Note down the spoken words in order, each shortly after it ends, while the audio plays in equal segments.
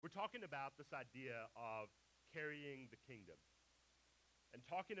talking about this idea of carrying the kingdom and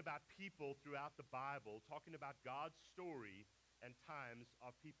talking about people throughout the Bible, talking about God's story and times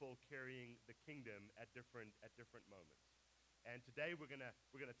of people carrying the kingdom at different moments. And today we're gonna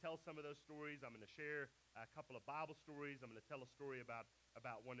tell some of those stories. I'm gonna share a couple of Bible stories. I'm gonna tell a story about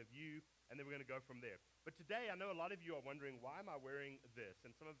one of you, and then we're gonna go from there. But today, I know a lot of you are wondering, why am I wearing this?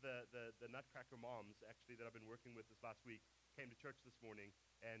 And some of the Nutcracker moms, actually, that I've been working with this last week, came to church this morning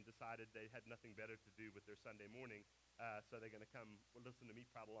and decided they had nothing better to do with their Sunday morning, so they're gonna come listen to me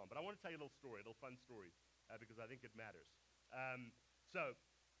prattle on. But I want to tell you a little story, a little fun story, because I think it matters.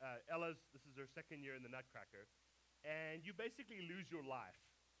 Ella's, this is her second year in the Nutcracker, and you basically lose your life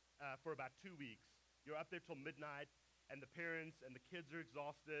for about 2 weeks. You're up there till midnight, and the parents and the kids are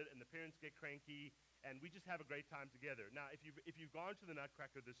exhausted, and the parents get cranky, and we just have a great time together. Now, if you've gone to the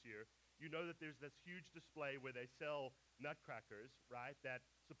Nutcracker this year, you know that there's this huge display where they sell nutcrackers, right, that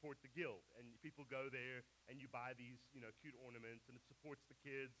support the guild, and people go there and you buy these, cute ornaments, and it supports the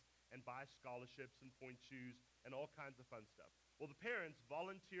kids and buy scholarships and point shoes and all kinds of fun stuff. Well, the parents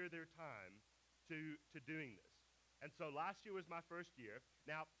volunteer their time to doing this. And so last year was my first year.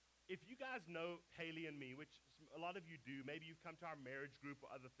 Now, if you guys know Haley and me, which a lot of you do, maybe you've come to our marriage group or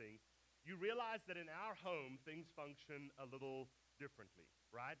other things, you realize that in our home, things function a little differently,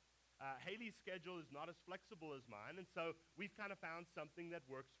 right? Haley's schedule is not as flexible as mine, and so we've kind of found something that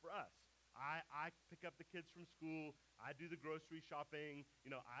works for us. I pick up the kids from school, I do the grocery shopping,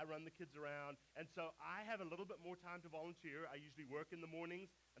 I run the kids around, and so I have a little bit more time to volunteer. I usually work in the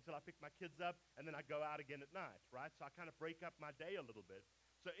mornings until I pick my kids up, and then I go out again at night, right? So I kind of break up my day a little bit.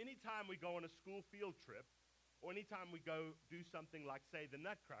 So anytime we go on a school field trip, or anytime we go do something like, say, the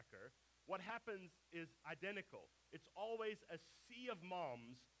Nutcracker, what happens is identical. It's always a sea of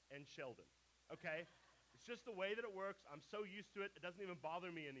moms and Sheldon, okay? It's just the way that it works. I'm so used to it, it doesn't even bother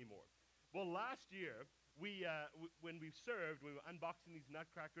me anymore. Well, last year, when we served, we were unboxing these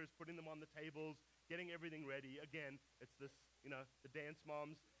nutcrackers, putting them on the tables, getting everything ready. Again, it's this, the dance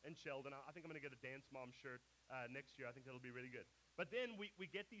moms and Sheldon. I think I'm going to get a dance mom shirt next year. I think that'll be really good. But then we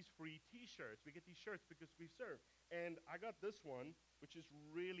get these free T-shirts. We get these shirts because we serve. And I got this one, which is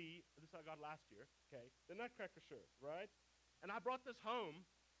this I got last year, okay? The Nutcracker shirt, right? And I brought this home,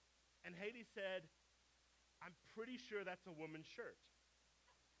 and Haley said, I'm pretty sure that's a woman's shirt.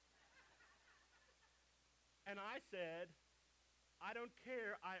 And I said, I don't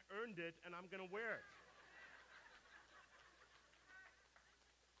care, I earned it, and I'm gonna wear it.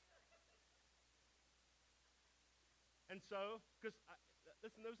 And so,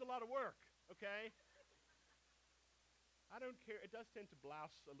 listen, there was a lot of work, okay? I don't care, it does tend to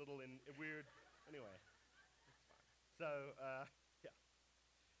blouse a little in weird, anyway, it's fine. So, yeah.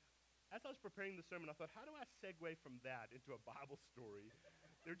 As I was preparing the sermon, I thought, how do I segue from that into a Bible story?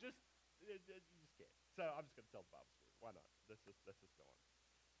 You just can't. So I'm just going to tell the Bible story. Why not? Let's just go on.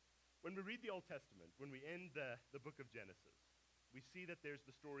 When we read the Old Testament, when we end the book of Genesis, we see that there's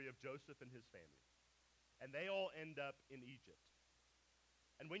the story of Joseph and his family. And they all end up in Egypt.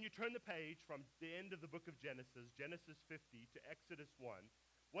 And when you turn the page from the end of the book of Genesis, Genesis 50 to Exodus 1,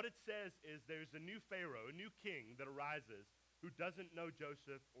 what it says is there's a new Pharaoh, a new king that arises who doesn't know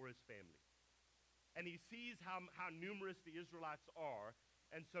Joseph or his family. And he sees how numerous the Israelites are,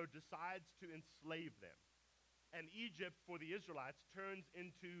 and so decides to enslave them. And Egypt, for the Israelites, turns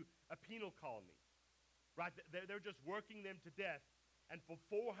into a penal colony, right? They're just working them to death, and for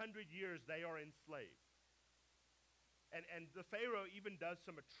 400 years they are enslaved. And the Pharaoh even does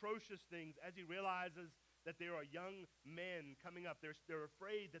some atrocious things as he realizes that there are young men coming up. They're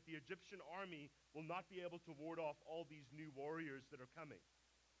afraid that the Egyptian army will not be able to ward off all these new warriors that are coming.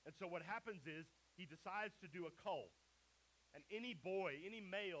 And so what happens is he decides to do a cull. And any boy, any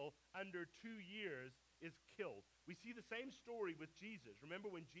male under 2 years is killed. We see the same story with Jesus.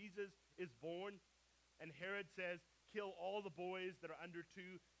 Remember when Jesus is born and Herod says, kill all the boys that are under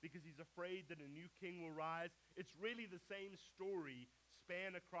 2 because he's afraid that a new king will rise? It's really the same story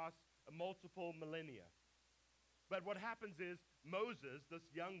span across multiple millennia. But what happens is Moses, this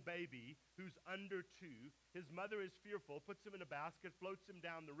young baby who's under 2, his mother is fearful, puts him in a basket, floats him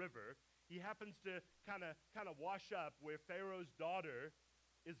down the river. He happens to kind of wash up where Pharaoh's daughter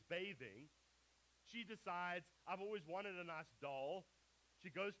is bathing. She decides, I've always wanted a nice doll.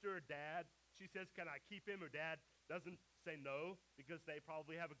 She goes to her dad. She says, can I keep him? Her dad doesn't say no because they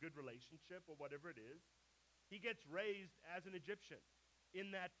probably have a good relationship or whatever it is. He gets raised as an Egyptian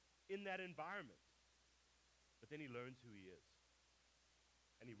in that environment. But then he learns who he is.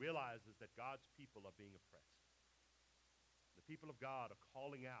 And he realizes that God's people are being oppressed. The people of God are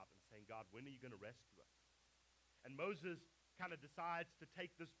calling out and saying, God, when are you going to rescue us? And Moses kind of decides to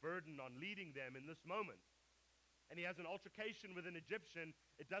take this burden on leading them in this moment. And he has an altercation with an Egyptian.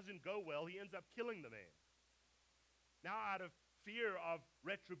 It doesn't go well. He ends up killing the man. Now, out of fear of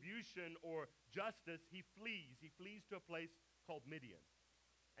retribution or justice, he flees. He flees to a place called Midian.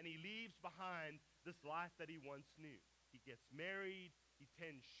 And he leaves behind this life that he once knew. He gets married, he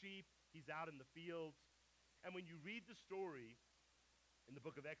tends sheep, he's out in the fields. And when you read the story in the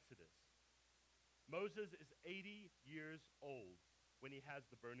book of Exodus, Moses is 80 years old when he has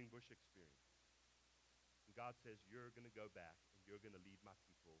the burning bush experience. And God says, you're going to go back and you're going to lead my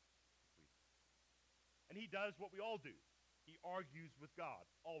people to freedom. And he does what we all do. He argues with God.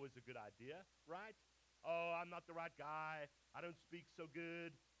 Always a good idea, right? Oh, I'm not the right guy. I don't speak so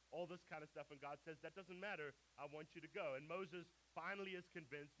good. All this kind of stuff. And God says, that doesn't matter. I want you to go. And Moses finally is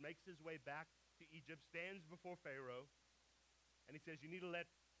convinced, makes his way back to Egypt, stands before Pharaoh, and he says, you need to let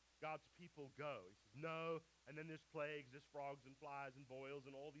God's people go. He says, no. And then there's plagues, there's frogs and flies and boils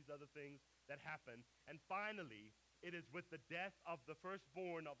and all these other things that happen. And finally, it is with the death of the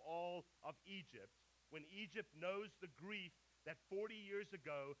firstborn of all of Egypt, when Egypt knows the grief that 40 years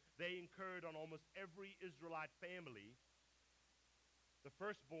ago they incurred on almost every Israelite family, the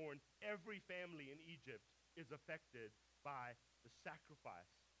firstborn, every family in Egypt is affected by the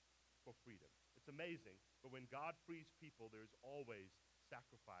sacrifice for freedom. It's amazing, but when God frees people, there's always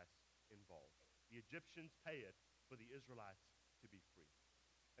sacrifice involved. The Egyptians pay it for the Israelites to be free.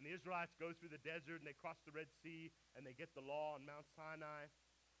 And the Israelites go through the desert and they cross the Red Sea and they get the law on Mount Sinai.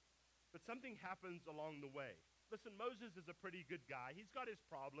 But something happens along the way. Listen, Moses is a pretty good guy. He's got his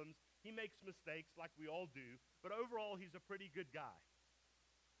problems. He makes mistakes like we all do, but overall he's a pretty good guy.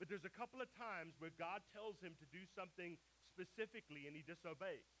 But there's a couple of times where God tells him to do something specifically and he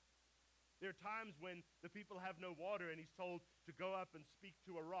disobeys. There are times when the people have no water and he's told to go up and speak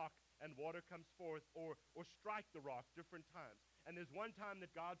to a rock and water comes forth, or strike the rock different times. And there's one time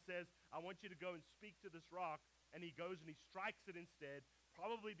that God says, I want you to go and speak to this rock, and he goes and he strikes it instead,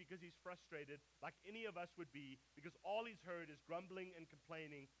 probably because he's frustrated like any of us would be, because all he's heard is grumbling and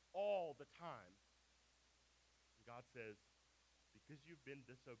complaining all the time. And God says, because you've been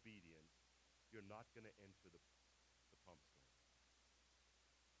disobedient, you're not going to enter the promised land.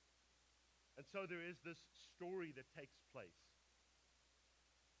 And so there is this story that takes place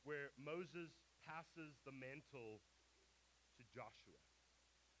where Moses passes the mantle to Joshua.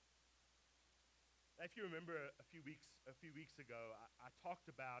 Now, if you remember a few weeks ago, I talked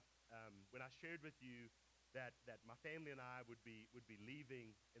about when I shared with you that my family and I would be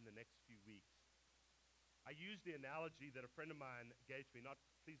leaving in the next few weeks. I used the analogy that a friend of mine gave to me.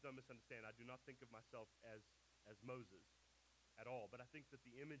 Please don't misunderstand. I do not think of myself as Moses at all, but I think that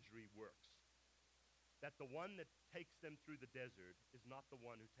the imagery works. That the one that takes them through the desert is not the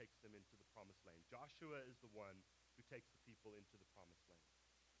one who takes them into the promised land. Joshua is the one who takes the people into the promised land.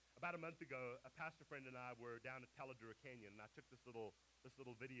 About a month ago, a pastor friend and I were down at Taladura Canyon, and I took this little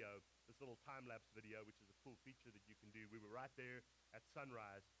video, this little time-lapse video, which is a cool feature that you can do. We were right there at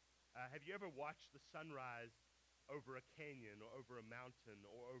sunrise. Have you ever watched the sunrise over a canyon or over a mountain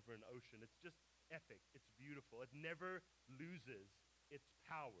or over an ocean? It's just epic. It's beautiful. It never loses its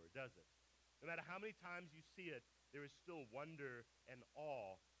power, does it? No matter how many times you see it, there is still wonder and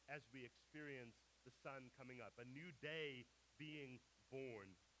awe as we experience the sun coming up, a new day being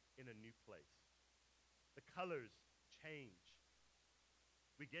born in a new place. The colors change.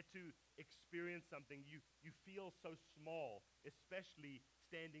 We get to experience something. You feel so small, especially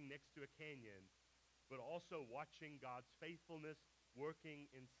standing next to a canyon, but also watching God's faithfulness working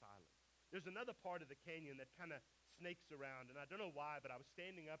in silence. There's another part of the canyon that kind of snakes around, and I don't know why, but I was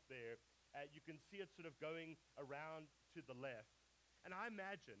standing up there. You can see it sort of going around to the left. And I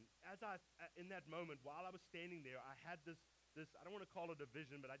imagine, in that moment, while I was standing there, I had this, I don't want to call it a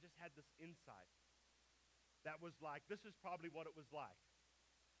vision, but I just had this insight that was like, this is probably what it was like.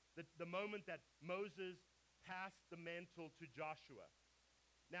 The moment that Moses passed the mantle to Joshua.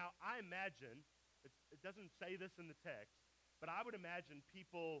 Now, I imagine, it doesn't say this in the text, but I would imagine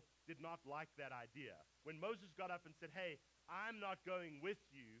people did not like that idea. When Moses got up and said, hey, I'm not going with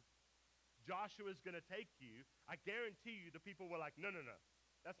you, Joshua's going to take you, I guarantee you the people were like, no,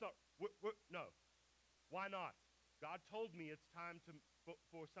 that's not, no. Why not? God told me it's time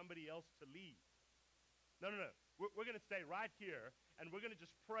for somebody else to lead. No. We're going to stay right here, and we're going to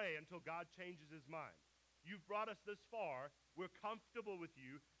just pray until God changes his mind. You've brought us this far. We're comfortable with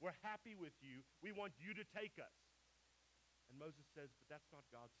you. We're happy with you. We want you to take us. And Moses says, but that's not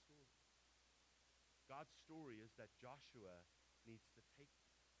God's story. God's story is that Joshua needs to take you.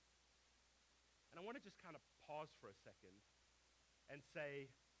 And I want to just kind of pause for a second and say,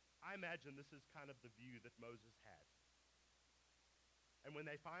 I imagine this is kind of the view that Moses had. And when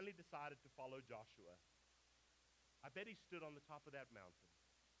they finally decided to follow Joshua, I bet he stood on the top of that mountain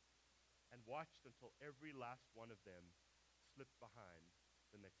and watched until every last one of them slipped behind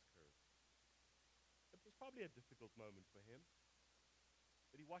the next curve. It was probably a difficult moment for him,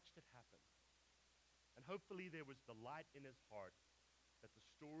 but he watched it happen. And hopefully there was the light in his heart that the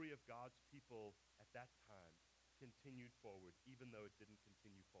story of God's people at that time continued forward, even though it didn't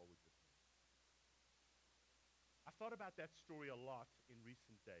continue forward with him. I've thought about that story a lot in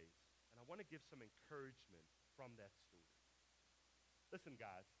recent days, and I want to give some encouragement from that story. Listen,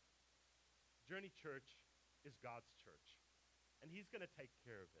 guys, Journey Church is God's church, and he's going to take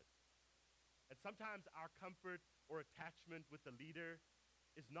care of it. And sometimes our comfort or attachment with the leader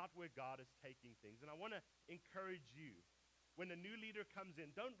is not where God is taking things. And I want to encourage you, when a new leader comes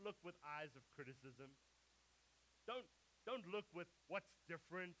in, don't look with eyes of criticism. Don't look with what's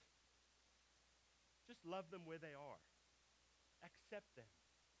different. Just love them where they are. Accept them.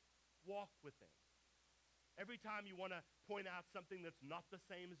 Walk with them. Every time you want to point out something that's not the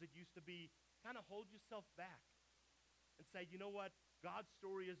same as it used to be, kind of hold yourself back and say, you know what? God's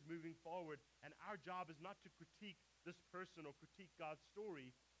story is moving forward, and our job is not to critique this person or critique God's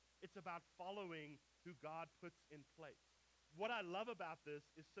story. It's about following who God puts in place. What I love about this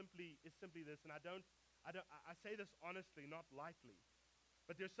is simply this, and I say this honestly, not lightly,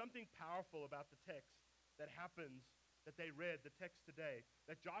 but there's something powerful about the text that happens that they read, the text today,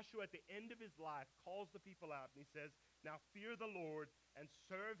 that Joshua at the end of his life calls the people out and he says, now fear the Lord and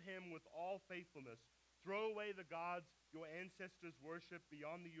serve him with all faithfulness. Throw away the gods your ancestors worshiped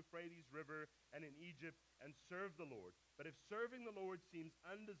beyond the Euphrates River and in Egypt, and serve the Lord. But if serving the Lord seems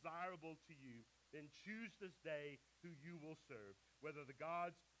undesirable to you, then choose this day who you will serve, whether the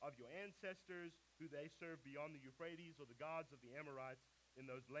gods of your ancestors, who they served beyond the Euphrates, or the gods of the Amorites in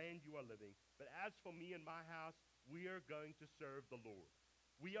those land you are living. But as for me and my house, we are going to serve the Lord.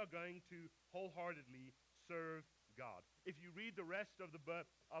 We are going to wholeheartedly serve God. If you read the rest of the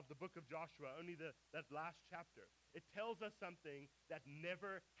book of Joshua, only that last chapter, it tells us something that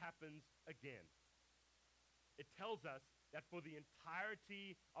never happens again. It tells us that for the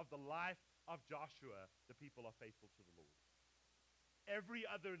entirety of the life of Joshua, the people are faithful to the Lord. Every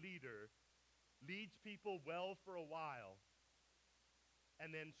other leader leads people well for a while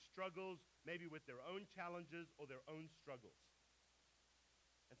and then struggles maybe with their own challenges or their own struggles.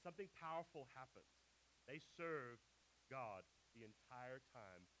 And something powerful happens. They serve God the entire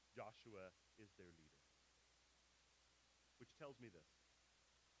time Joshua is their leader. Which tells me this.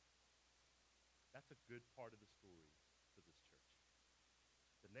 That's a good part of the story for this church.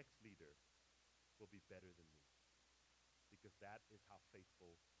 The next leader will be better than me, because that is how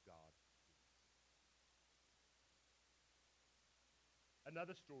faithful God is.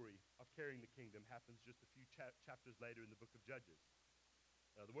 Another story of carrying the kingdom happens just a few chapters later in the book of Judges.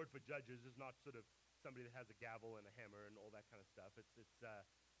 The word for judges is not sort of somebody that has a gavel and a hammer and all that kind of stuff.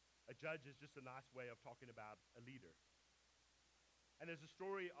 A judge is just a nice way of talking about a leader. And there's a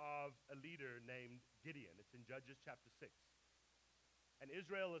story of a leader named Gideon. It's in Judges chapter 6. And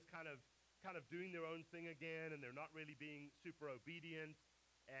Israel is kind of doing their own thing again, and they're not really being super obedient,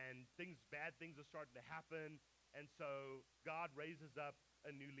 and bad things are starting to happen. And so God raises up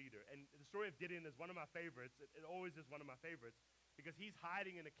a new leader. And the story of Gideon is one of my favorites. It always is one of my favorites, because he's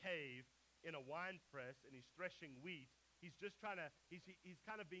hiding in a cave in a wine press, and he's threshing wheat. He's kind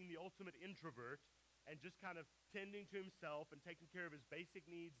of being the ultimate introvert, and just kind of tending to himself and taking care of his basic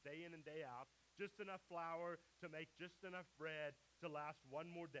needs day in and day out, just enough flour to make just enough bread to last one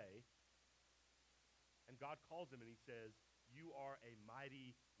more day. And God calls him and he says, you are a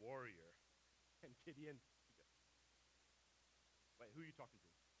mighty warrior. And Gideon, he goes, wait, who are you talking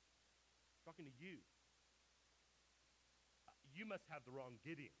to? I'm talking to you. You must have the wrong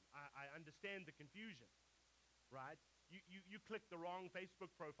Gideon. I understand the confusion, right? You clicked the wrong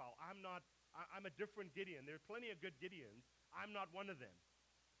Facebook profile. I'm a different Gideon. There are plenty of good Gideons. I'm not one of them.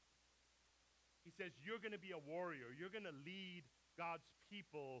 He says, you're going to be a warrior. You're going to lead God's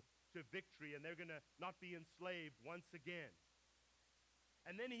people to victory, and they're going to not be enslaved once again.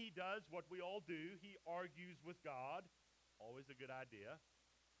 And then he does what we all do. He argues with God. Always a good idea.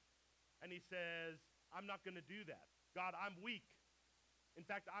 And he says, I'm not going to do that. God, I'm weak. In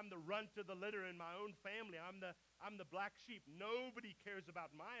fact, I'm the runt of the litter in my own family. I'm the black sheep. Nobody cares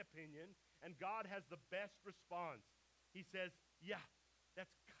about my opinion. And God has the best response. He says, yeah,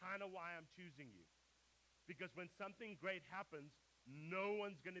 that's kind of why I'm choosing you. Because when something great happens, no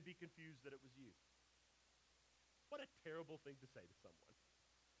one's going to be confused that it was you. What a terrible thing to say to someone.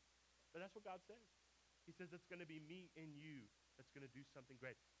 But that's what God says. He says it's going to be me and you that's going to do something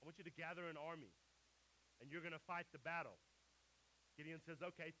great. I want you to gather an army, and you're going to fight the battle. Gideon says,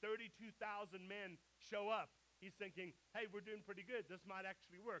 okay, 32,000 men show up. He's thinking, hey, we're doing pretty good. This might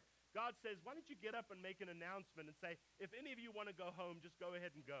actually work. God says, why don't you get up and make an announcement and say, if any of you want to go home, just go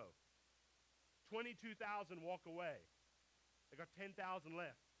ahead and go. 22,000 walk away. They got 10,000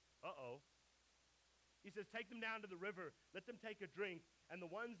 left. Uh-oh. He says, take them down to the river, let them take a drink, and the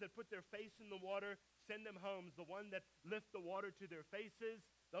ones that put their face in the water, send them home. The one that lift the water to their faces,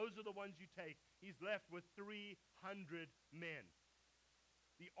 those are the ones you take. He's left with 300 men.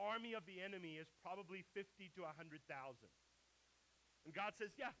 The army of the enemy is probably 50 to 100,000. And God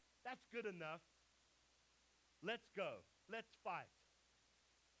says, yeah, that's good enough. Let's go. Let's fight.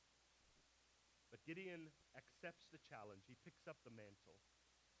 But Gideon accepts the challenge. He picks up the mantle.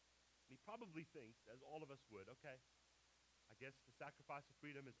 And he probably thinks, as all of us would, okay, I guess the sacrifice of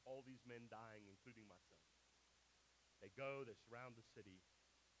freedom is all these men dying, including myself. They go, they surround the city.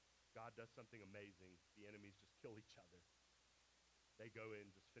 God does something amazing. The enemies just kill each other. They go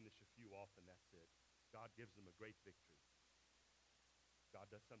in, just finish a few off, and that's it. God gives them a great victory.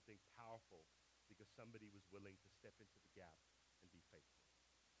 God does something powerful because somebody was willing to step into the gap and be faithful.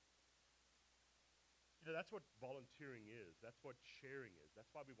 You know, that's what volunteering is. That's what sharing is. That's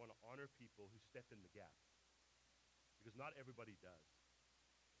why we want to honor people who step in the gap, because not everybody does.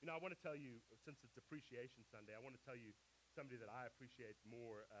 You know, I want to tell you, since it's Appreciation Sunday, I want to tell you somebody that I appreciate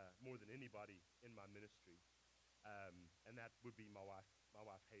more than anybody in my ministry, and that would be my wife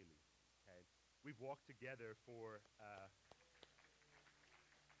Haley. Okay, we've walked together for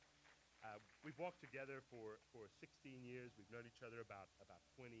 16 years. We've known each other about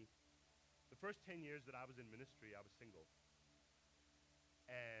 20. The first 10 years that I was in ministry, I was single.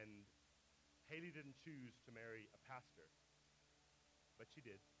 And Haley didn't choose to marry a pastor, but she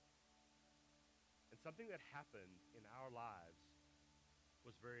did. And something that happened in our lives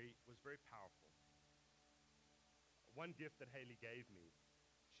was very powerful. One gift that Haley gave me,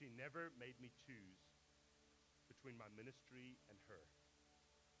 she never made me choose between my ministry and her.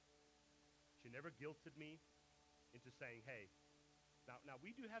 She never guilted me into saying, hey, Now,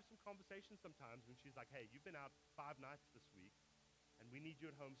 we do have some conversations sometimes when she's like, hey, you've been out 5 nights this week, and we need you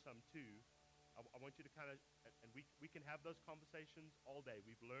at home some too. I want you to kind of, and we can have those conversations all day.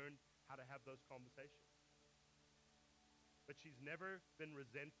 We've learned how to have those conversations. But she's never been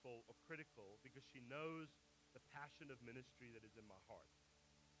resentful or critical because she knows the passion of ministry that is in my heart.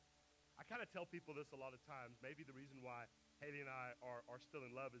 I kind of tell people this a lot of times. Maybe the reason why Haley and I are still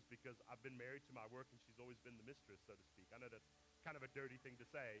in love is because I've been married to my work and she's always been the mistress, so to speak. I know that's kind of a dirty thing to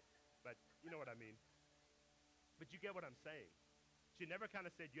say, but you know what I mean. But you get what I'm saying. She never kind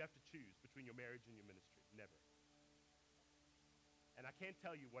of said you have to choose between your marriage and your ministry. Never. And I can't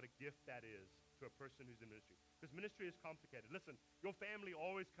tell you what a gift that is to a person who's in ministry. Because ministry is complicated. Listen, your family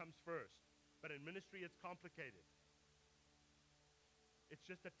always comes first, but in ministry it's complicated. It's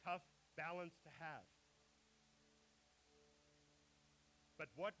just a tough balance to have. But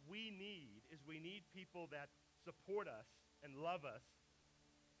what we need is we need people that support us and love us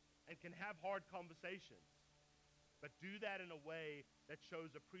and can have hard conversations, but do that in a way that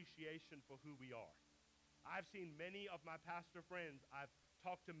shows appreciation for who we are. I've seen many of my pastor friends, I've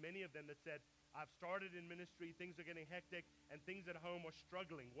talked to many of them that said, I've started in ministry, things are getting hectic, and things at home are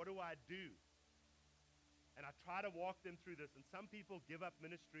struggling. What do I do? And I try to walk them through this, and some people give up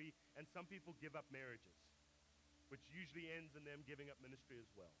ministry, and some people give up marriages, which usually ends in them giving up ministry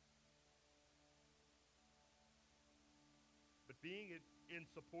as well. But being in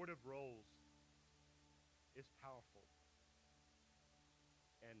supportive roles is powerful.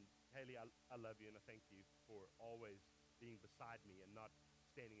 And Haley, I love you, and I thank you for always being beside me and not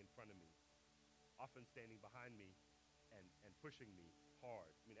standing in front of me, often standing behind me and pushing me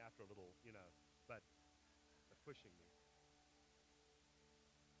hard. I mean, after a little, but pushing me.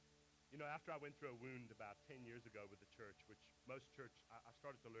 You know, after I went through a wound about 10 years ago with the church, which most church, I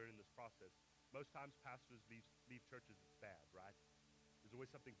started to learn in this process, most times pastors leave churches, it's bad, right? There's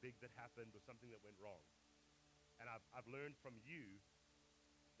always something big that happened or something that went wrong. And I've learned from you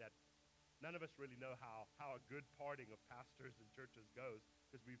that none of us really know how a good parting of pastors and churches goes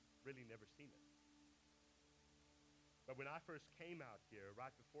because we've really never seen it. But when I first came out here,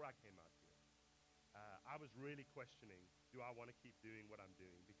 right before I came out here, I was really questioning, do I want to keep doing what I'm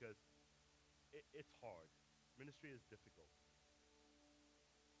doing? Because it's hard. Ministry is difficult.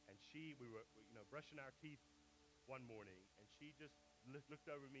 And we were brushing our teeth one morning, and she just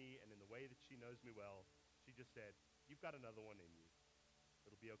looked over me, and in the way that she knows me well, she just said, you've got another one in you.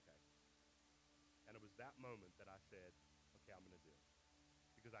 It'll be okay. And it was that moment that I said, okay, I'm going to do it.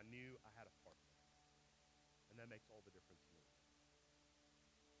 Because I knew I had a partner. And that makes all the difference in the world.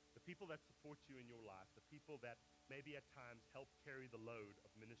 The the people that support you in your life, the people that maybe at times help carry the load of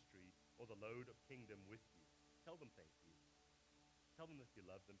ministry or the load of kingdom with you. Tell them thank you. Tell them that you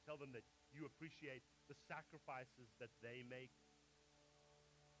love them. Tell them that you appreciate the sacrifices that they make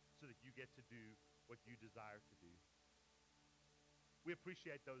so that you get to do what you desire to do. We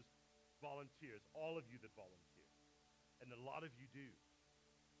appreciate those volunteers, all of you that volunteer, and a lot of you do.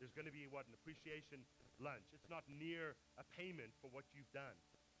 There's going to be, an appreciation lunch. It's not near a payment for what you've done.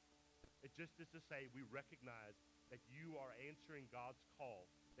 It just is to say we recognize that you are answering God's call,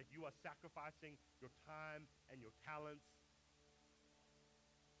 that you are sacrificing your time and your talents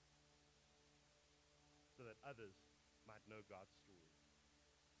so that others might know God's story.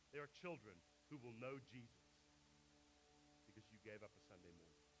 There are children who will know Jesus because you gave up a Sunday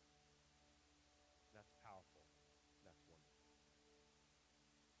morning. That's powerful. That's wonderful.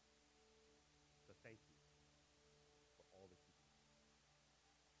 So thank you for all that you do.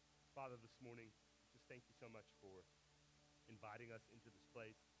 Father, this morning, just thank you so much for inviting us into this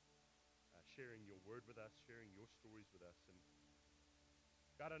place, sharing your word with us, sharing your stories with us. And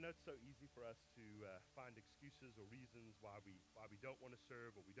God, I know it's so easy for us to find excuses or reasons why we don't want to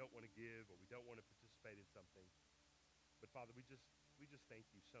serve, or we don't want to give, or we don't want to participate in something. But Father, we just thank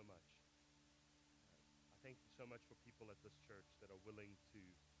you so much. I thank you so much for people at this church that are willing to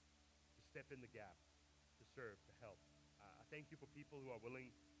step in the gap, to serve, to help. I thank you for people who are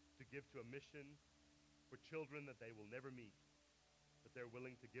willing to give to a mission for children that they will never meet, that they're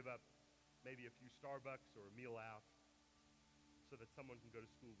willing to give up maybe a few Starbucks or a meal out so that someone can go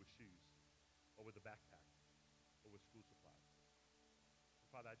to school with shoes or with a backpack or with school supplies. And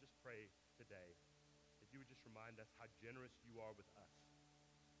Father, I just pray today that you would just remind us how generous you are with us.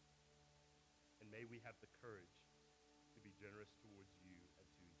 And may we have the courage to be generous towards you and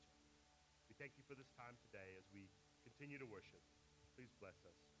to each other. We thank you for this time today as we continue to worship. Please bless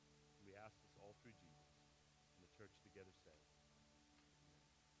us. And we ask this all through Jesus. And the church together